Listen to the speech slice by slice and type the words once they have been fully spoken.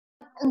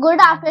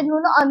Good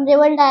afternoon,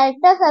 Honorable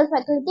Director, Sir,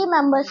 faculty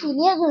members,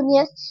 senior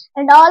juniors,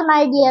 and all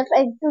my dear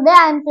friends. Today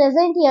I am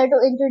present here to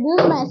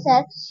introduce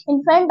myself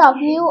in front of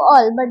you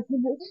all. But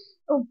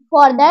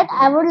for that,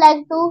 I would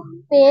like to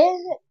pay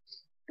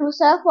to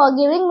Sir for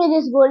giving me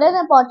this golden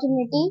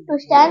opportunity to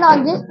stand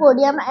on this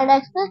podium and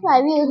express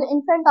my views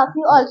in front of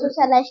you also.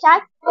 Shall I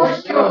start?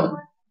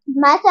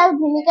 Myself,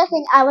 Bhumika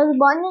Singh. I was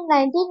born in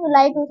 19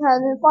 July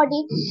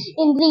 2014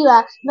 in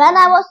Rewa. When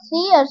I was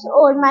 3 years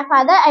old, my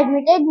father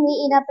admitted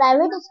me in a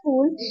private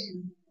school.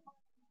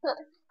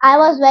 I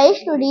was very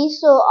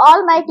studious, so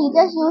all my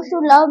teachers used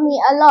to love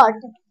me a lot.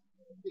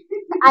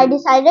 I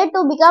decided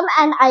to become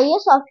an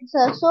IAS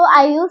officer, so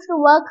I used to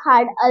work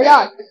hard a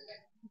lot.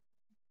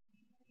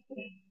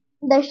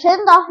 The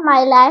strength of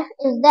my life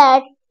is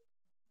that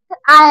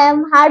I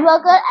am hard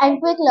worker and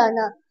quick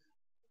learner.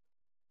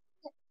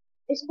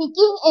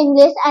 Speaking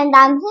English and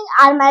dancing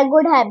are my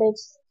good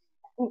habits.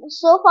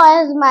 So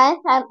far as my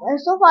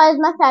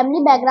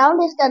family background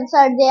is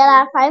concerned, there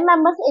are 5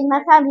 members in my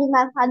family.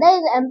 My father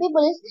is MP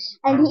police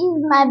and he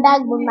is my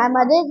backbone. My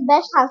mother is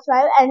best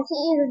housewife and she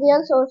is the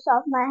real source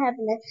of my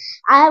happiness.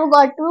 I have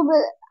got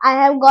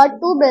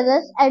two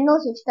brothers and no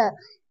sister.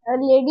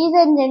 Ladies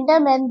and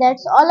gentlemen,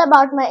 that's all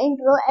about my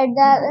intro.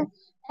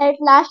 At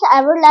last,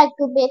 I would like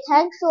to pay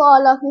thanks to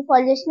all of you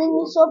for listening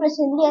me so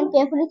patiently and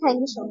carefully.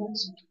 Thank you so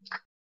much.